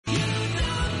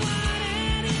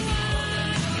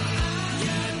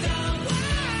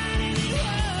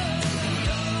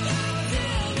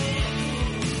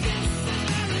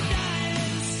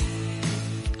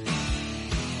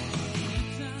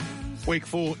Week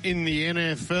 4 in the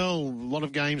NFL. A lot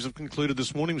of games have concluded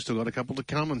this morning. We've still got a couple to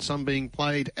come and some being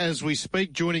played as we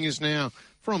speak. Joining us now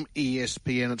from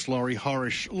ESPN, it's Laurie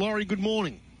Horish. Laurie, good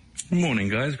morning. Good morning,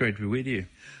 guys. Great to be with you.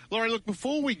 Laurie, look,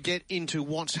 before we get into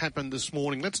what's happened this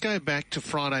morning, let's go back to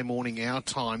Friday morning our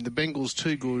time. The Bengals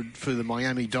too good for the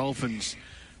Miami Dolphins.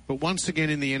 But once again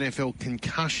in the NFL,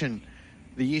 concussion,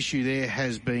 the issue there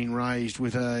has been raised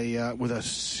with a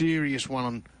serious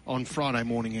one on Friday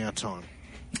morning our time.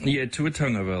 Yeah, Tua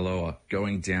Tagovailoa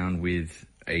going down with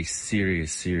a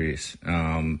serious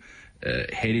head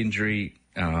injury.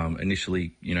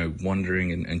 Initially,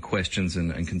 wondering and questions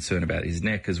and concern about his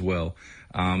neck as well.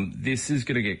 This is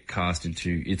going to get cast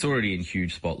into, it's already in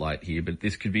huge spotlight here, but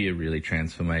this could be a really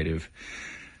transformative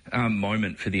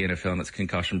moment for the NFL and its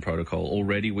concussion protocol.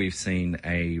 Already we've seen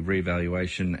a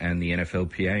reevaluation and the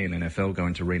NFLPA and NFL go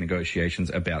into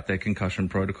renegotiations about their concussion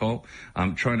protocol,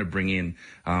 trying to bring in,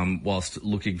 whilst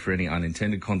looking for any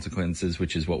unintended consequences,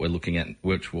 which is what we're looking at,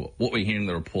 what we're hearing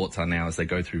the reports are now as they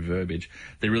go through verbiage.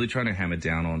 They're really trying to hammer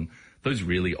down on those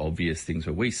really obvious things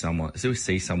where we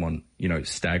see someone,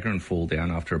 stagger and fall down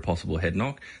after a possible head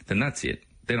knock, then that's it.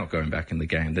 They're not going back in the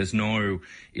game. There's no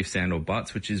ifs, and, or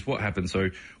buts, which is what happened.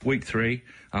 So week 3,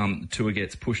 Tua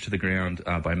gets pushed to the ground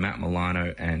by Matt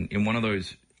Milano, and in one of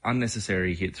those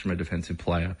unnecessary hits from a defensive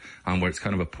player, where it's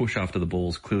kind of a push after the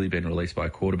ball's clearly been released by a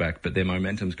quarterback, but their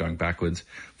momentum's going backwards,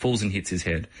 falls and hits his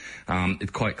head.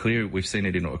 It's quite clear, we've seen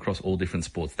it across all different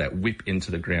sports, that whip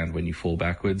into the ground when you fall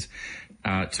backwards.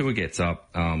 Tua gets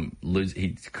up,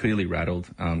 he's clearly rattled,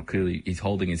 clearly he's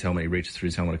holding his helmet, he reaches through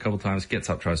his helmet a couple of times, gets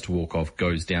up, tries to walk off,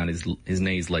 goes down, his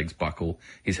knees, legs buckle,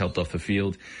 he's helped off the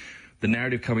field. The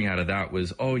narrative coming out of that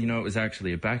was, it was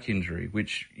actually a back injury,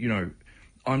 which,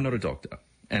 I'm not a doctor.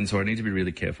 And so I need to be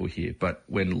really careful here. But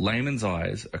when layman's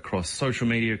eyes across social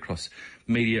media, across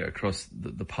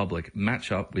the public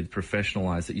match up with professional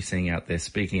eyes that you're seeing out there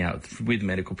speaking out with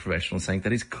medical professionals saying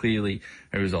that is clearly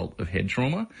a result of head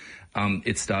trauma,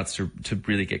 it starts to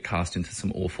really get cast into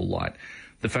some awful light.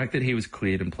 The fact that he was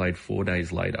cleared and played 4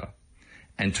 days later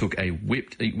and took we're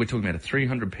talking about a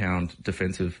 300-pound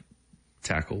defensive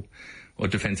tackle or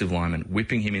defensive lineman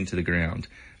whipping him into the ground.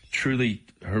 Truly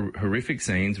horrific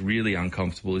scenes, really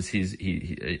uncomfortable. Is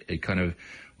a kind of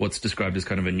what's described as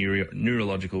kind of a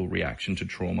neurological reaction to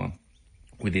trauma,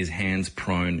 with his hands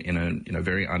prone in a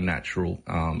very unnatural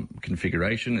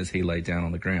configuration as he lay down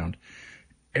on the ground.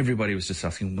 Everybody was just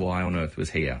asking, why on earth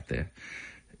was he out there?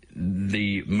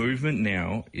 The movement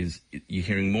now is, you're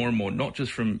hearing more and more, not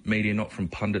just from media, not from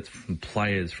pundits, from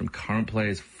players, from current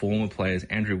players, former players.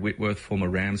 Andrew Whitworth, former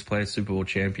Rams player, Super Bowl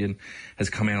champion, has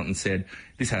come out and said,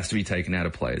 this has to be taken out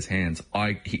of players' hands.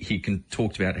 He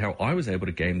talked about how I was able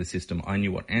to game the system. I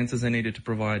knew what answers I needed to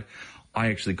provide. I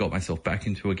actually got myself back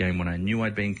into a game when I knew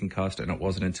I'd been concussed, and it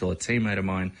wasn't until a teammate of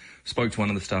mine spoke to one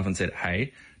of the staff and said,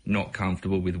 hey, not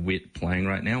comfortable with Whit playing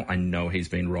right now. I know he's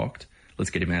been rocked. Let's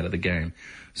get him out of the game.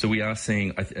 So we are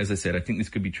seeing, as I said, I think this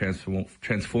could be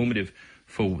transformative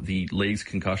for the league's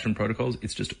concussion protocols.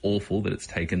 It's just awful that it's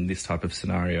taken this type of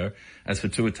scenario. As for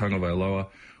Tua Tagovailoa,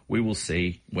 we will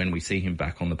see when we see him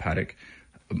back on the paddock.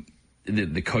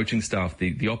 The coaching staff,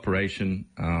 the operation,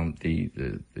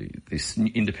 this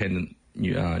independent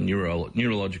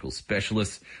neurological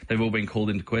specialists, they've all been called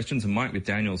into questions. And Mike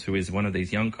McDaniels, who is one of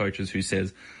these young coaches who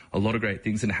says a lot of great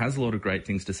things and has a lot of great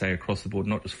things to say across the board,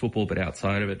 not just football but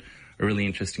outside of it, a really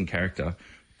interesting character.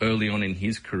 Early on in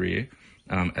his career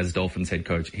as Dolphins head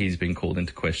coach, he's been called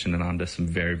into question and under some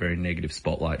very, very negative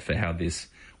spotlight for how this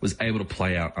was able to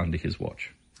play out under his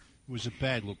watch. It was a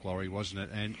bad look, Laurie, wasn't it?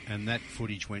 And that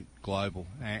footage went global,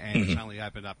 and it's only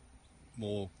opened up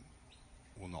more,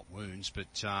 well, not wounds, but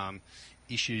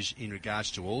issues in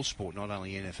regards to all sport, not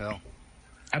only NFL.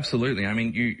 Absolutely. I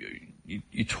mean,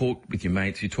 you talk with your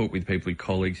mates, you talk with people, your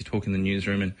colleagues, you talk in the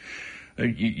newsroom, and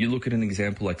you look at an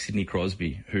example like Sidney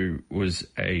Crosby, who was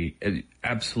an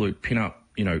absolute pin-up,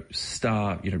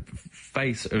 star,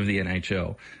 face of the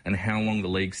NHL, and how long the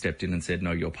league stepped in and said,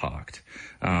 no, you're parked.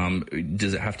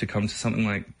 Does it have to come to something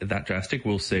like that drastic?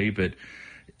 We'll see, but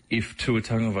if Tua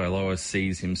Tagovailoa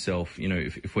sees himself,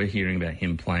 if we're hearing about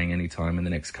him playing any time in the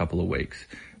next couple of weeks,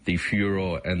 the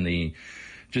furor and the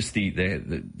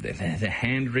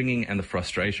hand-wringing and the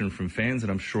frustration from fans,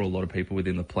 and I'm sure a lot of people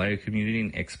within the player community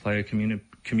and ex-player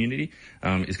community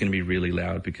is going to be really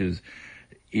loud, because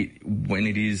we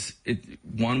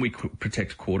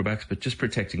protect quarterbacks, but just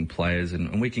protecting players,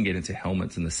 and we can get into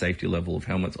helmets and the safety level of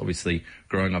helmets. Obviously,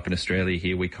 growing up in Australia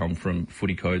here, we come from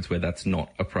footy codes where that's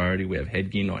not a priority. We have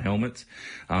headgear, not helmets.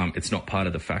 It's not part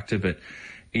of the factor, but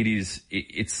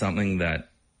it's something that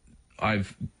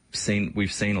I've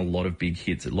we've seen a lot of big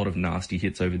hits, a lot of nasty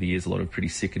hits over the years, a lot of pretty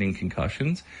sickening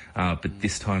concussions. But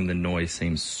this time the noise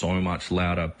seems so much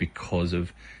louder because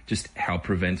of just how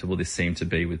preventable this seemed to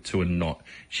be with Tua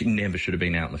she never should have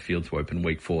been out in the field to open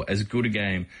week 4. As good a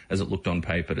game as it looked on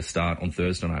paper to start on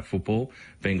Thursday Night Football,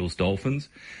 Bengals Dolphins,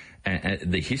 and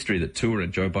the history that Tua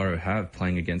and Joe Burrow have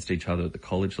playing against each other at the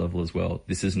college level as well,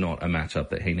 this is not a matchup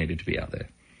that he needed to be out there.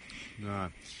 No.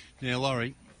 Now,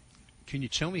 Laurie, can you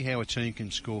tell me how a team can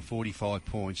score 45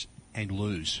 points and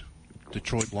lose?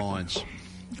 Detroit Lions.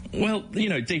 Well,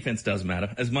 defense does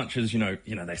matter. As much as,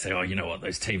 they say, oh, you know what,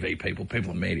 those TV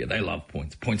people in media, they love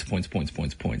points.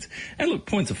 And look,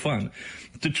 points are fun.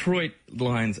 Detroit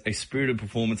Lions, a spirited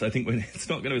performance. I think it's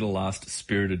not going to be the last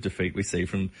spirited defeat we see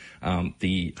from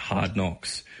the Hard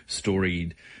Knocks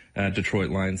storied Detroit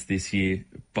Lions this year,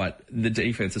 but the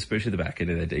defense, especially the back end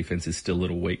of their defense, is still a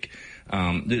little weak.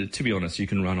 To be honest, you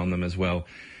can run on them as well.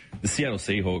 The Seattle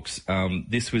Seahawks,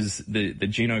 this was the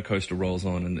Geno Coaster rolls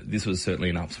on, and this was certainly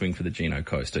an upswing for the Geno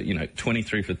Coaster.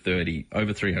 23 for 30,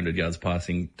 over 300 yards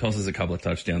passing, tosses a couple of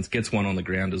touchdowns, gets one on the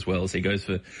ground as well, so he goes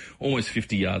for almost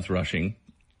 50 yards rushing.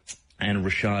 And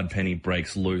Rashad Penny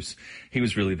breaks loose. He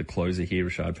was really the closer here,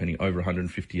 Rashad Penny, over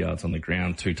 150 yards on the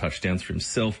ground, 2 touchdowns for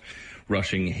himself.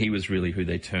 Rushing, he was really who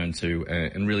they turned to,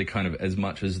 and really kind of as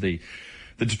much as the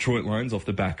Detroit Lions off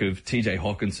the back of TJ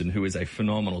Hawkinson, who is a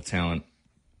phenomenal talent,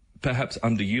 perhaps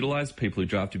underutilized. People who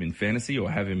draft him in fantasy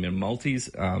or have him in multis,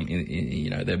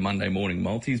 in their Monday morning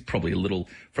multis, probably a little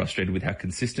frustrated with how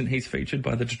consistent he's featured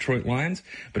by the Detroit Lions,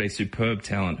 but a superb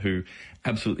talent who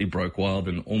absolutely broke wild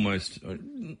and almost, I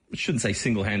shouldn't say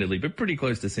single-handedly, but pretty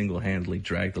close to single-handedly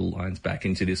dragged the Lions back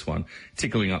into this one,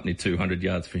 tickling up near 200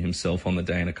 yards for himself on the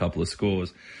day and a couple of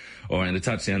scores, and a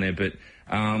touchdown there. But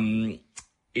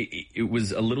it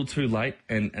was a little too late,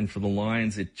 and for the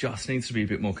Lions, it just needs to be a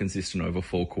bit more consistent over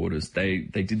 4 quarters. They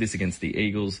did this against the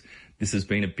Eagles. This has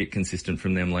been a bit consistent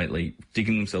from them lately,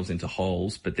 digging themselves into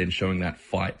holes, but then showing that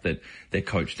fight that their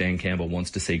coach Dan Campbell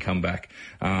wants to see come back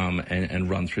and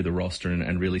run through the roster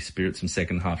and really spirit some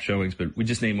second half showings. But we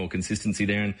just need more consistency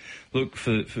there. And look,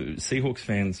 for Seahawks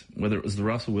fans, whether it was the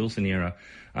Russell Wilson era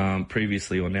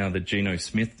previously or now the Geno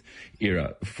Smith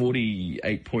era,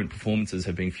 48-point performances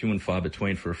have been few and far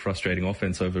between for a frustrating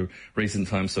offense over recent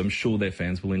times. So I'm sure their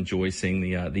fans will enjoy seeing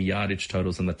the yardage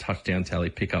totals and the touchdown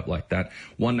tally pick up like that.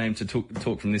 One name to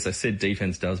talk from this, I said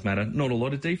defense does matter. Not a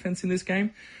lot of defense in this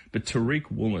game, but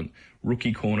Tariq Woolen,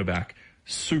 rookie cornerback,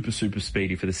 super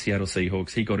speedy for the Seattle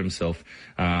Seahawks. He got himself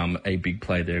a big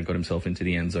play there and got himself into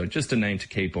the end zone. Just a name to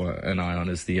keep an eye on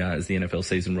as the NFL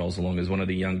season rolls along, as one of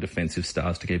the young defensive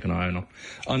stars to keep an eye on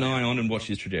and watch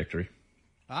his trajectory.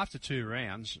 After 2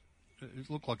 rounds, it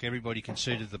looked like everybody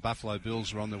considered the Buffalo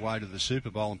Bills were on their way to the Super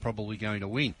Bowl and probably going to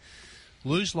win.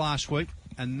 Lose last week,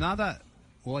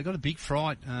 they got a big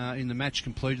fright in the match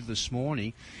completed this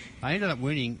morning. They ended up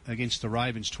winning against the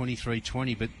Ravens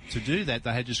 23-20, but to do that,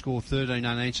 they had to score 13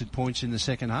 unanswered points in the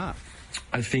second half.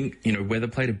 I think, weather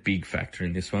played a big factor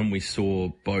in this one. We saw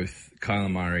both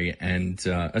Kyler Murray and,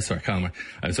 Kyler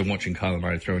Murray. So I'm watching Kyler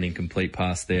Murray throw an incomplete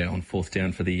pass there on 4th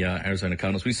down for the Arizona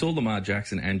Cardinals. We saw Lamar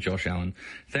Jackson and Josh Allen.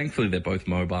 Thankfully, they're both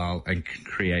mobile and can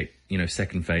create,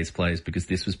 second phase plays, because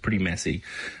this was pretty messy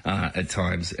at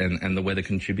times, and the weather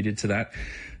contributed to that.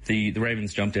 The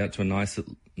Ravens jumped out to a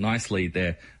nice lead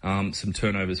there. Some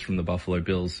turnovers from the Buffalo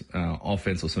Bills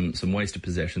offense, or some wasted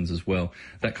possessions as well.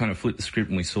 That kind of flipped the script,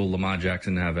 and we saw Lamar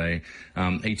Jackson have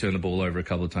he turned the ball over a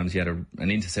couple of times. He had an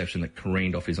interception that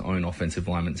careened off his own offensive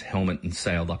lineman's helmet and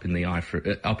sailed up in the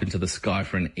up into the sky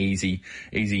for an easy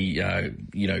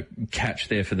catch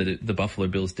there for the Buffalo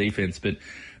Bills defense. But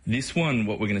this one,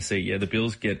 what we're going to see, the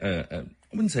Bills get I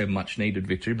wouldn't say a much needed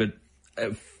victory, but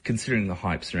considering the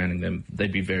hype surrounding them,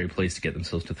 they'd be very pleased to get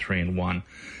themselves to 3-1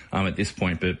 at this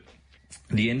point. But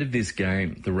the end of this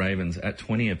game, the Ravens at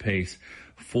 20 apiece,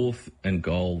 4th and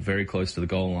goal, very close to the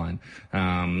goal line,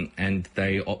 and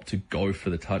they opt to go for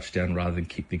the touchdown rather than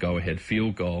kick the go-ahead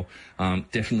field goal.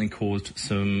 Definitely caused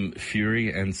some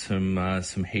fury and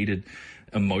some heated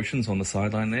emotions on the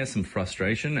sideline there, some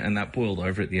frustration, and that boiled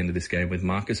over at the end of this game with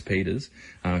Marcus Peters,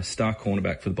 star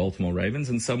cornerback for the Baltimore Ravens,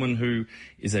 and someone who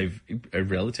is a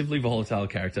relatively volatile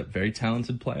character, very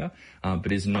talented player,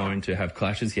 but is known to have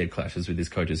clashes. He had clashes with his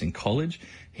coaches in college.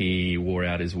 He wore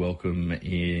out his welcome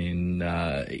in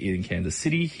Kansas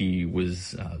City. He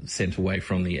was sent away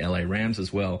from the LA Rams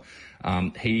as well.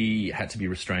 He had to be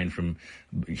restrained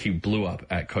he blew up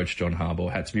at Coach John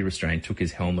Harbaugh, had to be restrained, took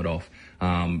his helmet off,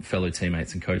 fellow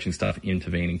teammates and coaching staff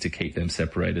intervening to keep them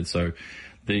separated. So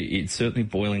it's certainly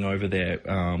boiling over there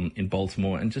in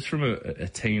Baltimore, and just from a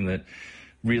team that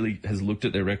really has looked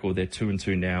at their record. They're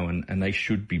 2-2 now, and they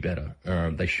should be better.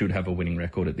 They should have a winning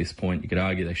record at this point. You could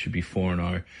argue they should be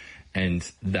 4-0. And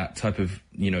that type of,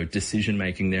 decision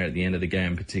making there at the end of the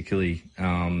game, particularly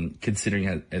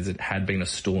considering as it had been a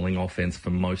stalling offense for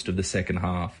most of the second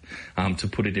half, to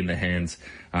put it in the hands,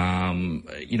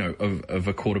 of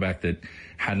a quarterback that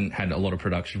hadn't had a lot of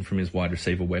production from his wide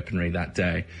receiver weaponry that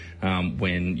day,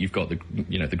 when you've got the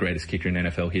greatest kicker in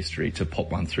NFL history to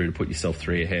pop one through to put yourself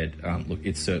 3 ahead. Look,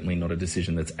 it's certainly not a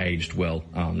decision that's aged well.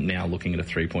 Now looking at a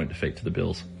 3-point defeat to the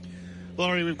Bills.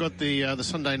 Laurie, we've got the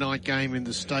Sunday night game in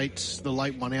the States. The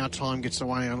late one, our time, gets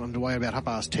underway about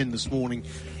 10:30 this morning.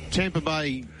 Tampa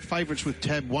Bay favourites with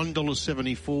tab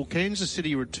 $1.74. Kansas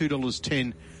City are at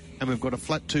 $2.10, and we've got a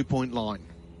flat 2-point line.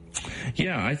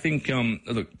 Yeah, I think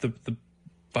look, the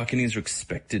Buccaneers are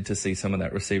expected to see some of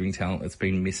that receiving talent that's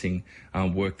been missing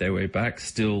work their way back.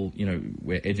 Still,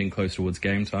 we're edging close towards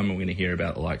game time, and we're going to hear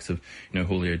about the likes of,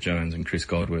 Julio Jones and Chris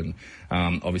Godwin.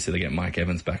 Obviously, they get Mike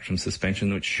Evans back from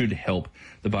suspension, which should help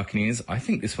the Buccaneers. I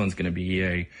think this one's going to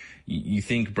be you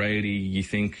think Brady, you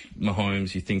think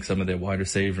Mahomes, you think some of their wide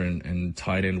receiver and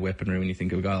tight end weaponry when you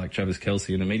think of a guy like Travis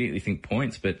Kelce, and immediately think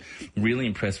points, but really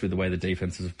impressed with the way the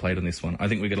defenses have played on this one. I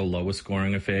think we get a lower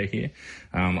scoring affair here.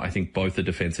 I think both the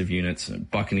defensive units,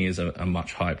 Buccaneers are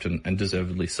much hyped and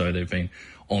deservedly so. They've been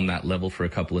on that level for a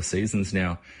couple of seasons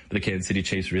now. But the Kansas City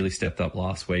Chiefs really stepped up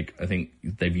last week. I think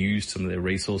they've used some of their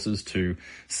resources to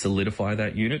solidify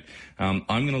that unit. I'm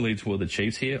going to lead toward the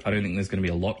Chiefs here. I don't think there's going to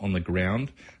be a lot on the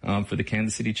ground for the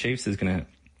Kansas City Chiefs. It's going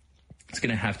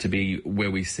to have to be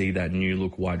where we see that new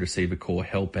look wide receiver core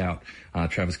help out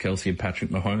Travis Kelce and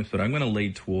Patrick Mahomes. But I'm going to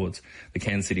lead towards the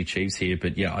Kansas City Chiefs here.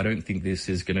 But yeah, I don't think this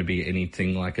is going to be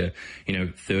anything like a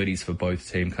 30s for both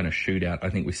team kind of shootout. I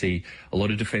think we see a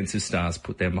lot of defensive stars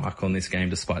put their mark on this game,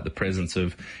 despite the presence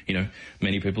of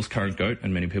many people's current GOAT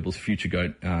and many people's future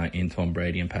GOAT in Tom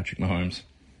Brady and Patrick Mahomes.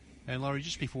 And Laurie,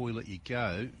 just before we let you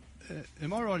go,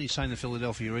 am I right in saying the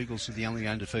Philadelphia Eagles are the only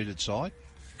undefeated side?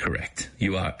 Correct.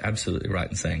 You are absolutely right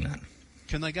in saying that.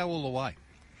 Can they go all the way?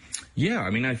 Yeah, I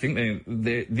mean, I think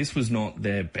this was not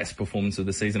their best performance of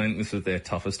the season. I think this was their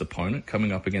toughest opponent,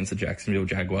 coming up against the Jacksonville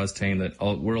Jaguars team that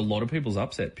were a lot of people's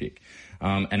upset pick.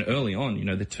 And early on,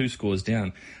 the 2 scores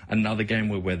down, another game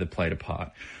where weather played a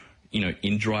part.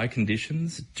 In dry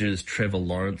conditions, does Trevor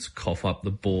Lawrence cough up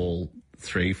the ball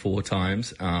 3-4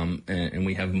 times, and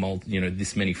we have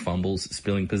this many fumbles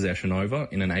spilling possession over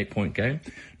in an 8-point game?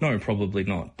 No, probably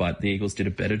not. But the Eagles did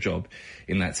a better job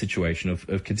in that situation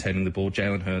of containing the ball.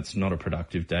 Jalen Hurts, not a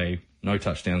productive day, no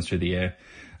touchdowns through the air.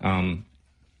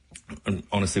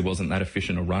 Honestly wasn't that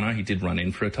efficient a runner. He did run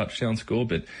in for a touchdown score,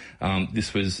 but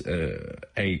this was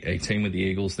a team with the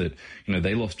Eagles that,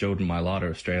 they lost Jordan Mailata,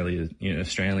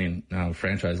 Australian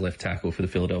franchise left tackle for the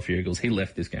Philadelphia Eagles. He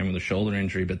left this game with a shoulder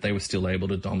injury, but they were still able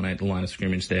to dominate the line of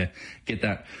scrimmage there, get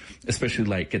that, especially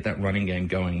late, get that running game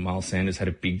going. Miles Sanders had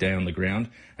a big day on the ground,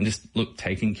 and just look,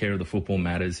 taking care of the football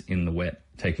matters in the wet.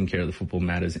 Taking care of the football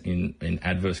matters in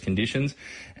adverse conditions.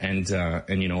 And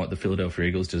you know what? The Philadelphia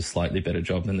Eagles did a slightly better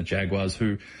job than the Jaguars,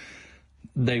 who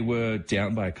they were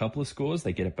down by a couple of scores.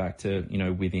 They get it back to,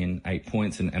 within 8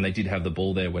 points. And they did have the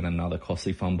ball there when another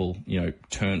costly fumble,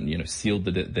 sealed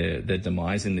their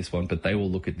demise in this one. But they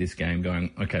will look at this game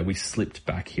going, okay, we slipped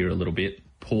back here a little bit.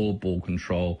 Poor ball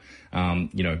control,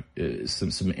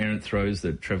 some errant throws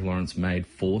that Trevor Lawrence made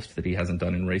forced that he hasn't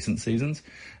done in recent seasons,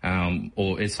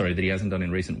 that he hasn't done in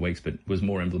recent weeks, but was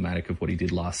more emblematic of what he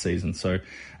did last season. So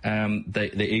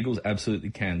the Eagles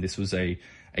absolutely can. This was a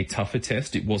tougher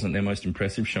test. It wasn't their most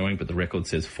impressive showing, but the record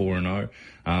says 4-0.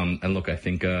 And look, I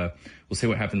think we'll see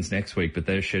what happens next week, but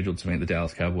they're scheduled to meet the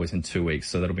Dallas Cowboys in 2 weeks,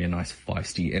 so that'll be a nice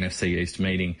feisty NFC East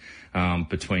meeting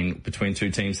between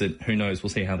two teams that, who knows, we'll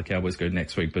see how the Cowboys go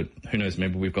next week, but who knows,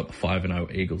 maybe we've got the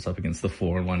 5-0 Eagles up against the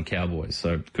 4-1 Cowboys,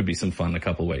 so it could be some fun in a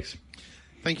couple of weeks.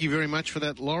 Thank you very much for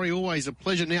that, Laurie. Always a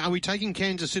pleasure. Now, are we taking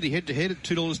Kansas City head-to-head at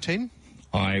 $2.10?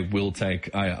 I will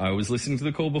take, I was listening to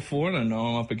the call before, and I know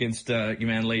I'm up against your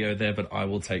man Leo there, but I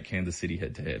will take Kansas City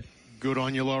head-to-head. Good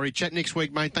on you, Laurie. Chat next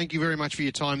week, mate. Thank you very much for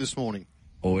your time this morning.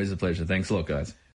 Always a pleasure. Thanks a lot, guys.